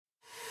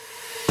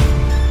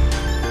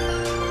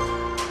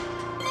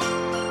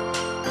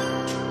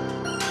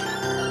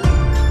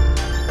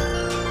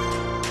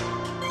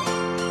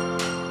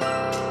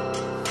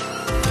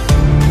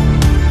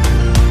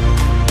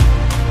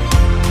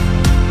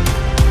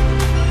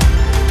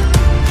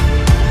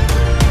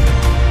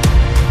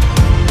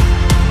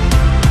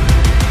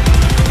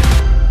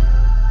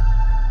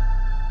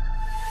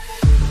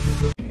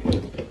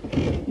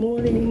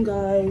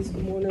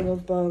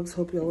loves.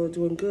 Hope y'all are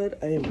doing good.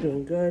 I am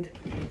doing good.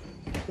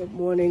 Good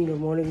morning, good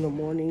morning, good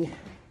morning.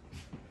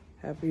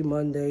 Happy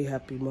Monday,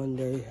 happy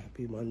Monday,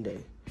 happy Monday.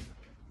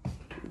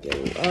 I'm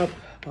getting up,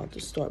 about to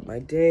start my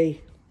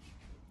day.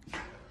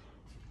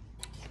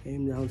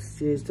 Came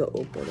downstairs to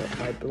open up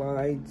my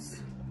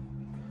blinds.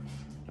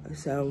 I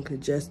sound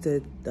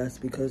congested. That's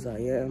because I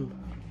am.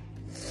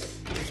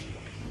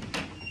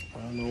 I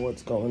don't know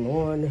what's going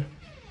on,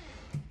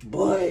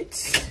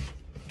 but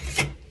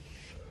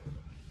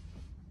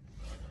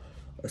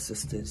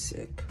assistant's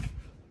sick.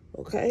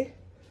 Okay?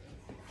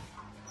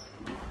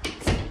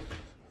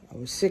 I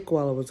was sick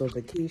while I was on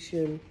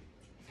vacation.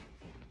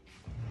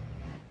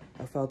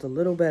 I felt a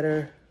little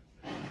better,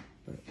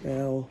 but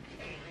now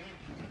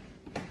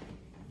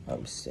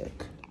I'm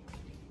sick.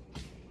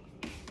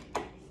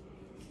 I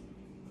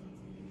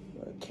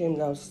came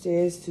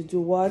downstairs to do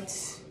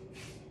what?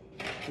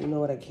 You know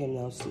what I came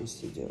downstairs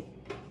to do?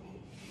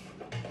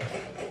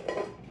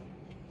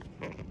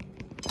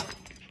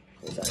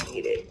 Because I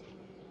need it.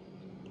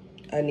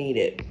 I need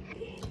it.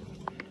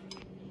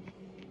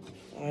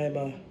 I'm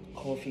a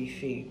coffee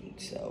fiend,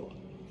 so,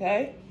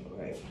 okay? All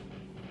right.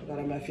 I got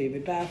on my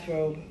favorite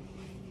bathrobe.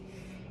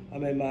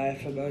 I'm in my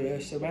familiar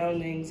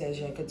surroundings, as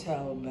y'all could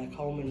tell. I'm back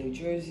home in New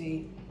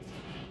Jersey.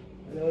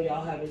 I know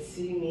y'all haven't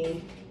seen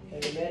me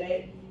in a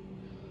minute.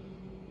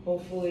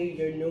 Hopefully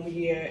your new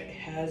year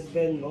has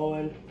been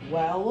going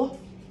well.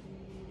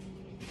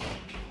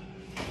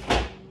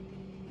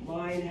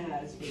 Mine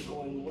has been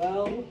going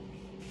well.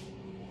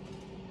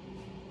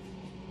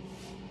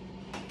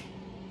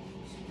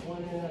 This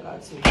morning I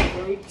got some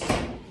fruit.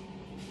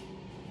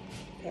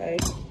 Okay.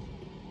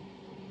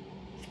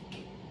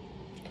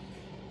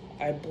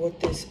 I bought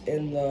this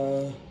in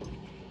the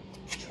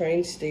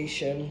train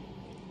station.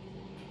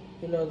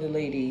 You know the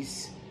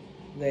ladies,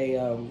 they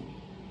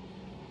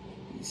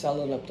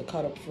selling up the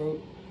cut up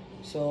fruit.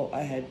 So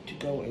I had to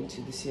go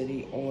into the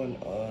city on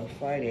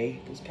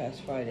Friday, this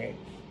past Friday.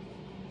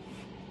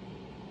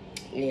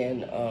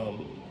 And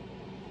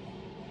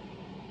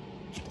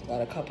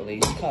got a couple of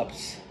these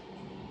cups.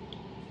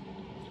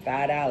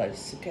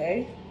 $5,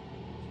 okay?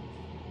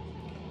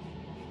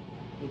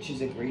 Which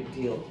is a great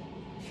deal.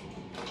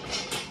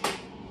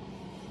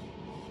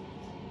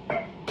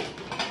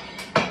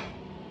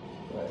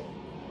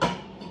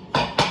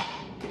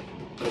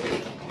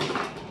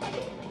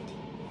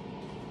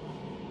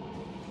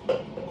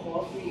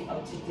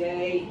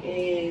 Today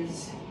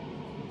is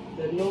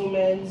the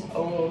Newman's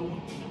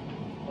Own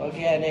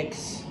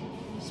Organics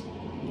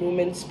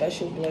Newman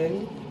Special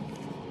Blend.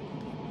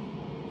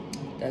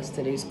 That's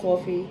today's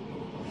coffee.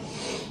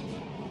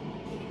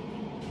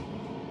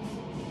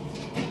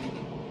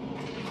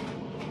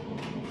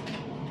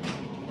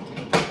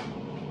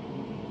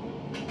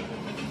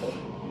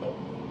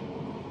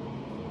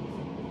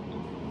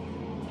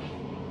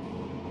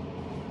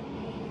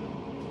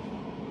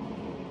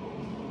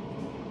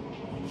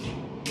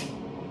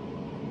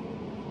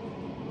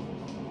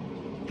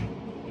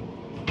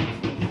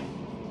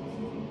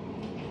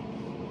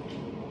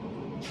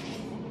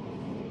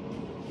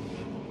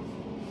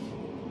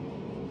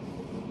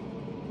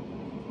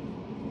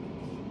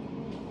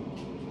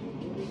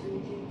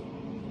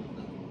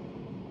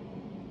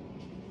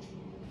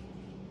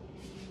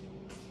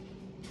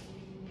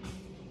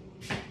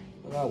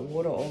 I got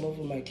water all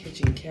over my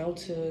kitchen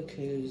counter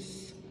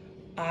because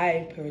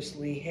I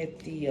personally hit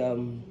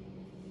the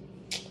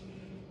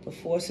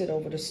faucet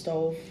over the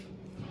stove.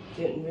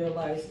 Didn't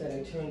realize that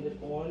I turned it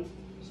on,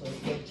 so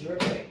it kept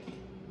dripping.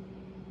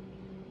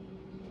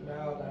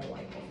 Now I got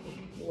like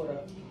water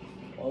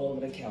all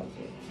over the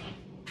counter.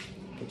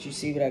 But you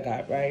see what I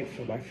got, right?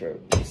 For my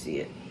fruit. You see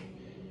it?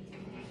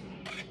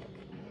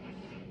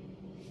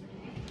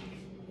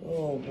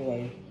 Oh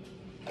boy.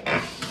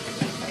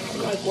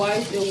 I'm like, why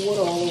is there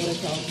water all over the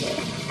counter?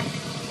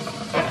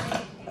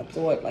 I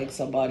thought like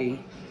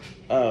somebody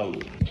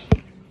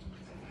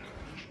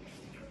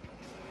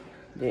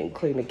didn't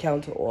clean the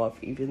counter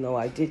off, even though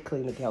I did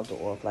clean the counter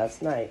off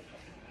last night.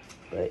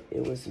 But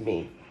it was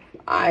me.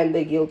 I'm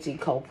the guilty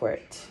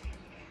culprit.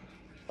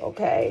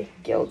 Okay?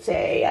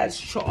 Guilty as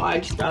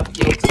charged. I'm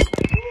guilty.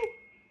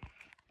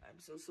 I'm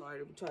so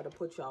sorry. I'm trying to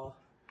put y'all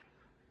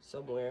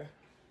somewhere.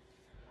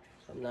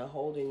 I'm not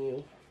holding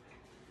you.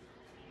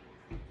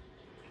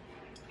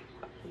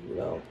 You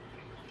know.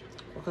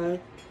 Okay?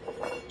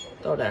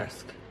 Don't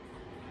ask.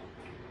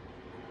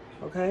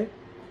 Okay?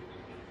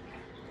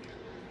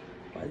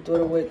 My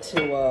daughter went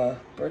to a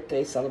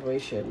birthday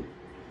celebration.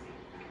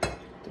 I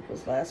think it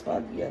was last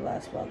month. Yeah,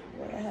 last month.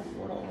 I had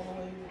water all the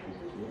way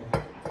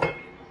over here.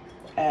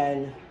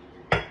 And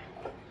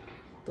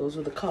those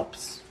were the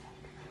cups.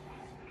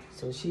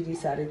 So she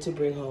decided to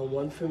bring home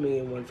one for me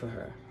and one for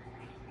her.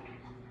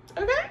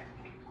 Okay?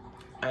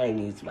 I ain't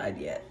used mine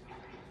yet.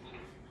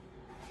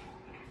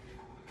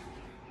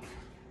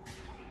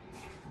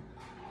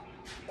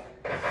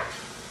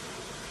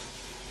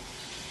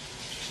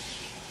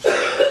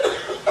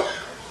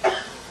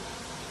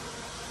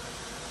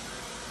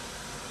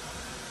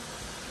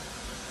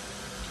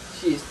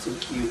 She is too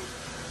cute.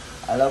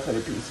 I love her to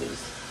pieces.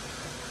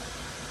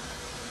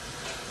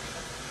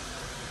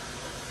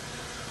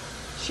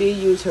 She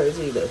used hers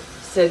either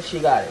since she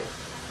got it.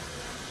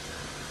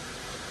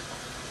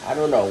 I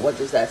don't know. What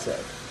does that say?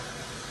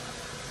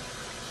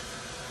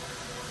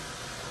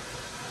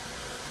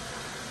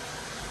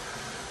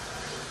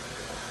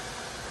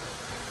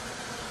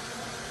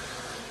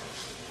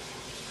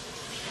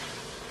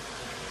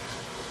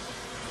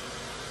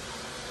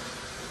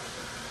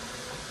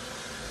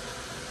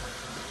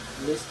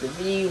 Mr.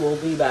 V will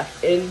be back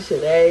in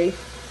today.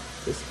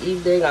 This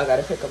evening, I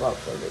gotta pick him up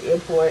from the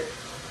airport.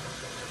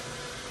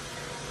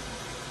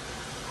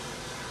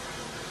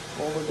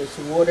 Over this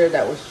water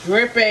that was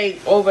dripping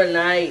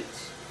overnight.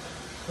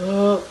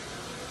 Oh.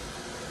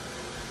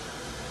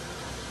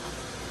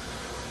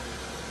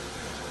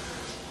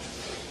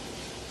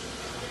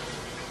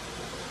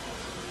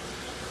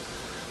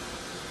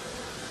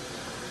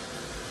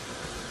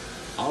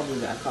 I'll be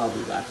back, I'll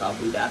be back, I'll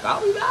be back,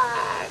 I'll be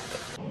back.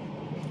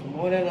 Good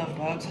morning, love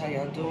bugs. How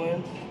y'all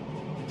doing?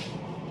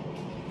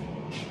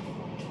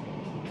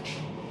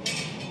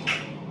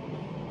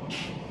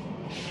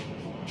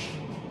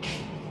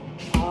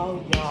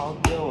 How y'all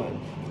doing?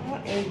 I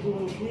am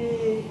doing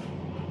good.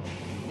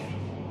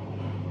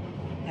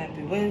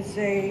 Happy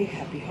Wednesday,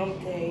 happy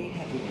hump day,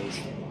 happy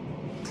Wednesday.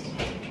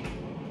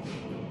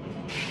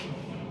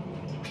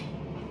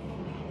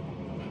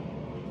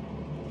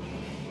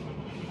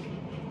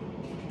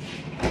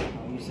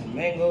 I'll use some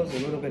mangoes, a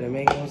little bit of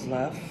mangoes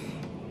left,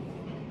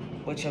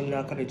 which I'm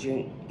not gonna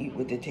eat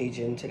with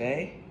detergent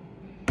today.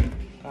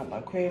 Got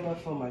my creamer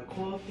for my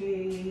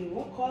coffee.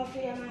 What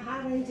coffee am I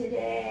having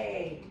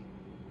today?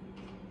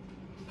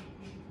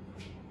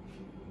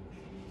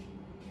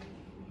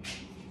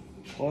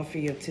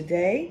 Coffee of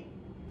today.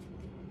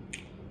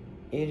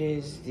 It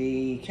is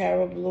the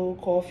Caribou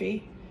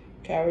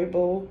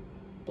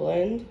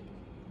blend.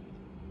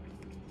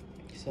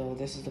 So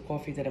this is the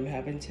coffee that I'm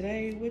having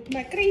today with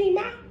my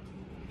crema.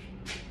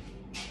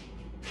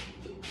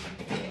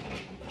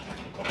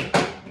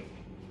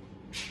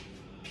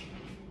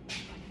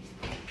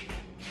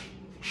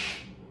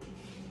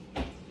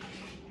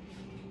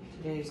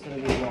 Today is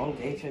going to be a long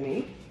day for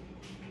me.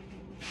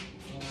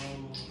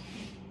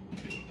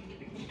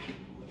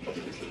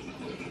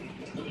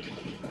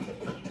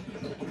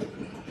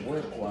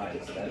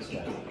 Work-wise, that's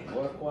right.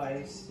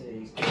 Work-wise,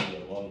 today's going to be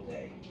a long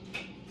day.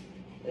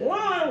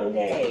 Long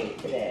day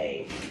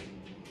today.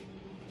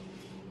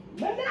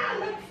 But I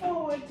look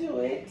forward to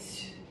it.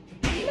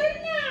 But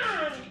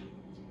now.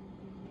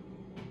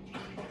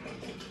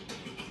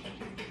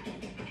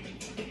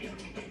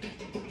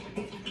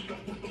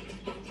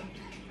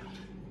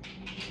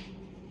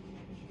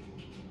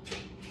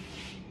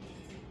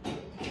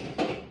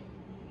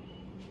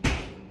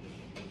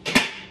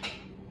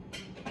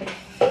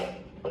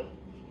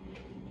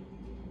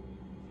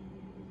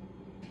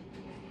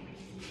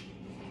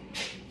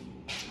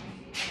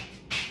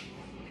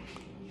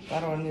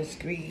 Got on this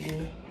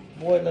green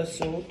boiler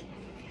suit,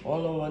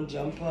 all-in-one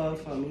jumper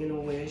from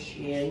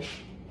SHEIN.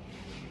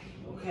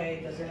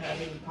 Okay, doesn't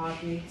have any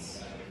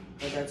pockets,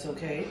 but that's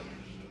okay.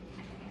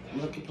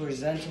 I'm looking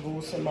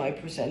presentable,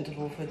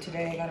 semi-presentable for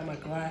today. I got on my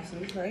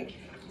glasses, right,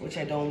 which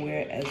I don't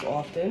wear as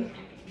often.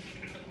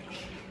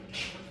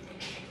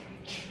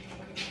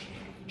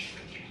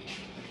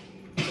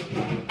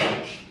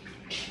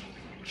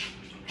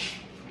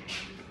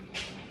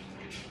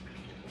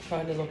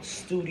 Trying to look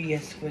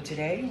studious for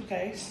today,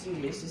 okay?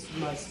 Studious, this is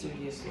my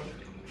studious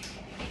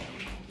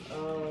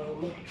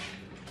look.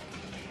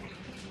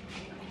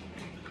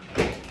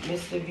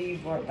 Mr. V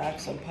brought back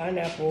some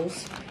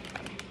pineapples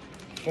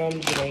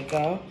from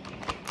Jamaica,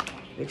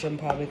 which I'm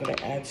probably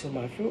gonna add to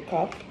my fruit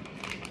cup.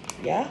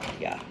 Yeah.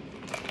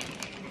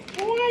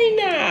 Why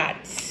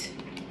not?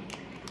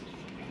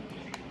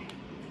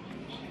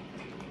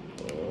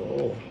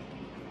 Oh.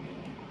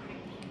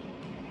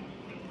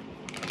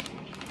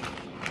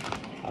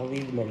 I'll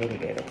leave them a little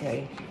bit,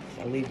 okay?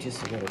 I'll leave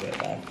just a little bit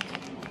left.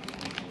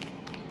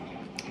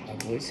 My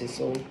voice is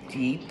so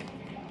deep.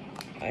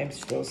 I'm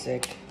still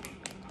sick,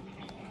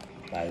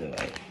 by the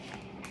way.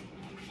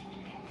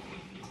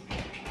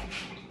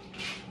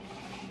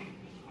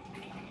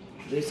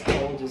 This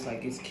cold is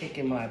like it's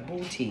kicking my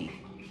booty,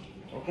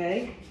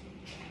 okay?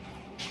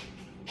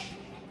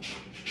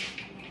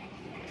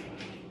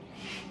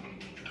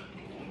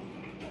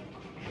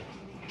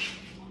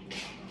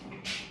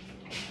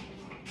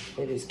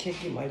 It is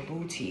kicking my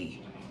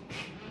booty.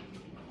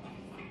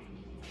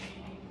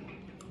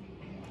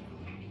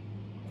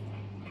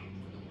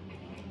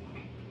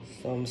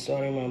 So I'm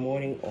starting my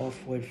morning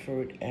off with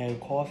fruit and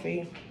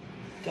coffee.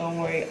 Don't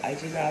worry, I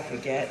did not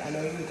forget. I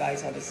know you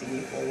guys haven't seen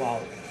me for a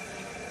while.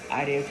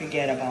 I didn't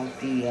forget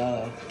about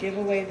the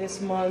giveaway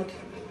this month.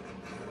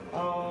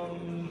 I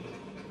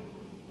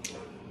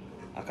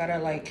gotta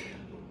like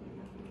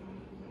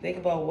think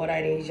about what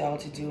I need y'all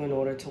to do in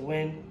order to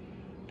win.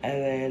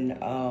 And then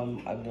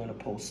I'm gonna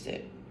post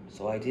it.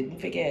 So I didn't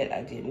forget.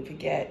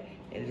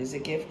 It is a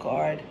gift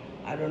card.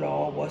 I don't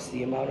know what's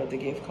the amount of the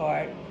gift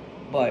card,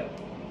 but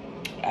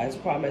as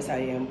promised, I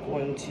am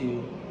going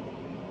to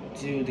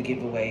do the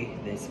giveaway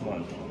this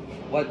month.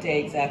 What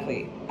day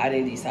exactly? I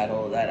didn't decide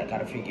all of that. I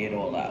gotta figure it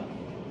all out.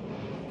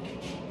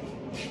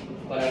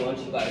 But I want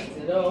you guys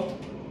to know,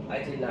 I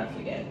did not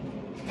forget.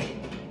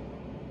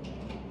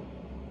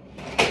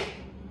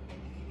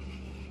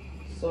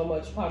 So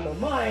much upon my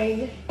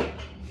mind.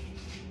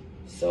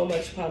 So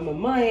much upon my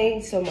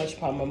mind. So much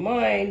upon my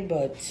mind.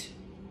 But,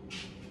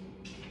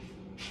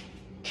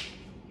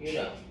 you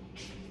know.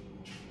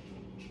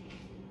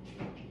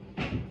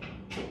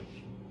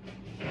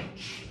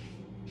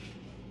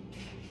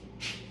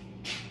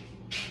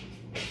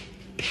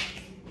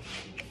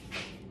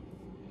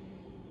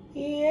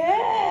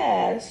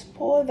 Yes,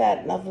 pour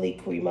that lovely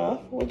creamer,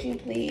 would you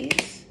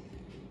please?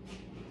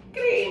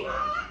 Creamer!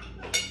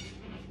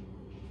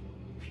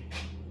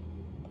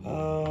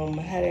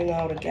 Heading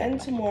out again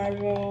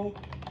tomorrow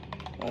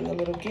on a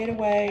little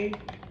getaway.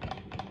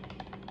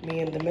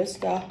 Me and the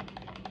mister.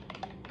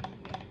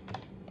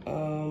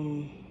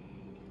 So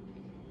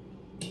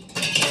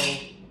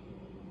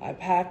I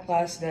packed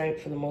last night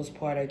for the most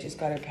part. I just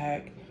gotta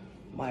pack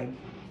my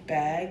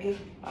bag.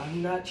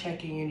 I'm not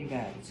checking any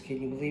bags.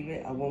 Can you believe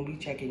it? I won't be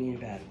checking any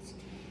bags.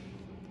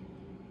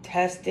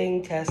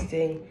 Testing.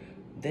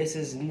 This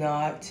is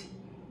not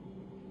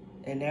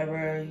an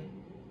error.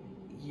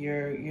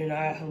 You're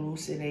not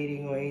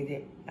hallucinating or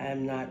anything.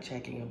 I'm not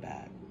checking a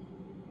bag.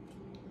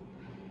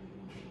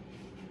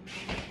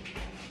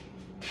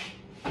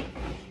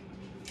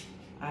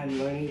 I'm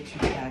learning to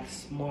pack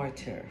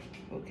smarter,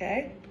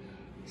 okay?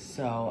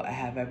 So I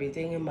have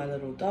everything in my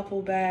little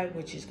duffel bag,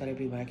 which is gonna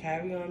be my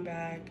carry-on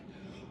bag.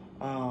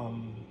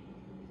 And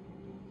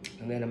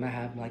then I'm gonna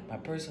have like my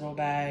personal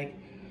bag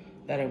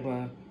that I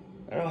don't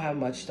have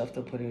much stuff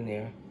to put in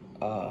there.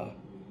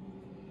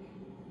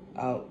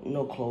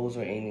 No clothes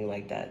or anything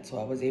like that. So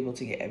I was able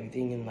to get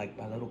everything in like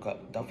my little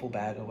duffel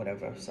bag or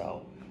whatever.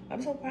 So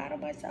I'm so proud of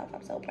myself.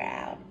 I'm so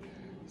proud.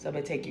 So I'm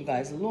gonna take you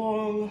guys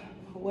along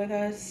with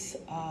us.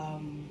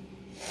 I'm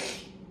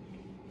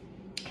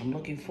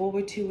looking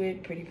forward to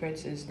it. Pretty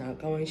Princess is not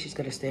going. She's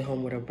gonna stay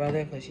home with her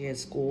brother because she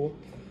has school.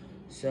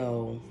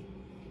 So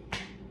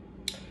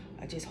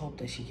I just hope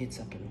that she gets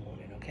up in the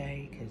morning,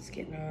 okay? Because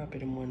getting her up in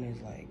the morning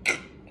is like,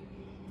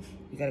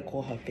 you gotta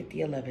call her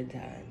 50-11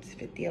 times.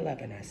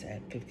 50-11, I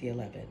said,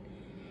 50-11.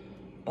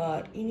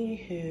 But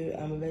anywho,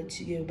 I'm about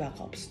to go back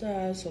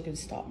upstairs so I can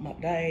start my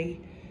day,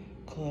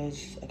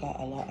 because I got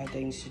a lot of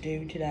things to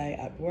do today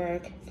at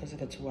work, because I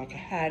got to work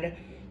ahead,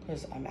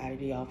 because I'm out of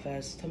the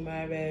office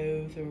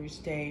tomorrow,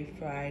 Thursday,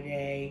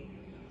 Friday.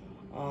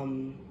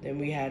 Then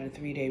we had a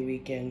 3-day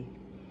weekend.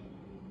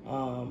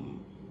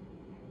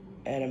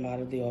 And I'm out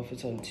of the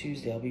office on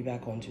Tuesday. I'll be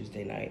back on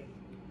Tuesday night.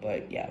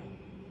 But yeah.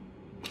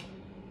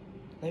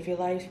 Live your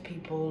life,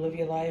 people. Live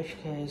your life,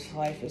 because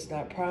life is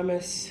not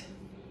promised.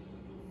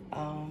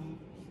 And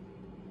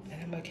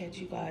I'm gonna catch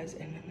you guys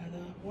in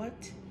another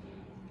what?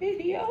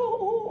 Video.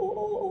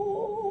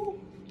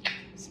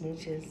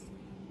 Smooches.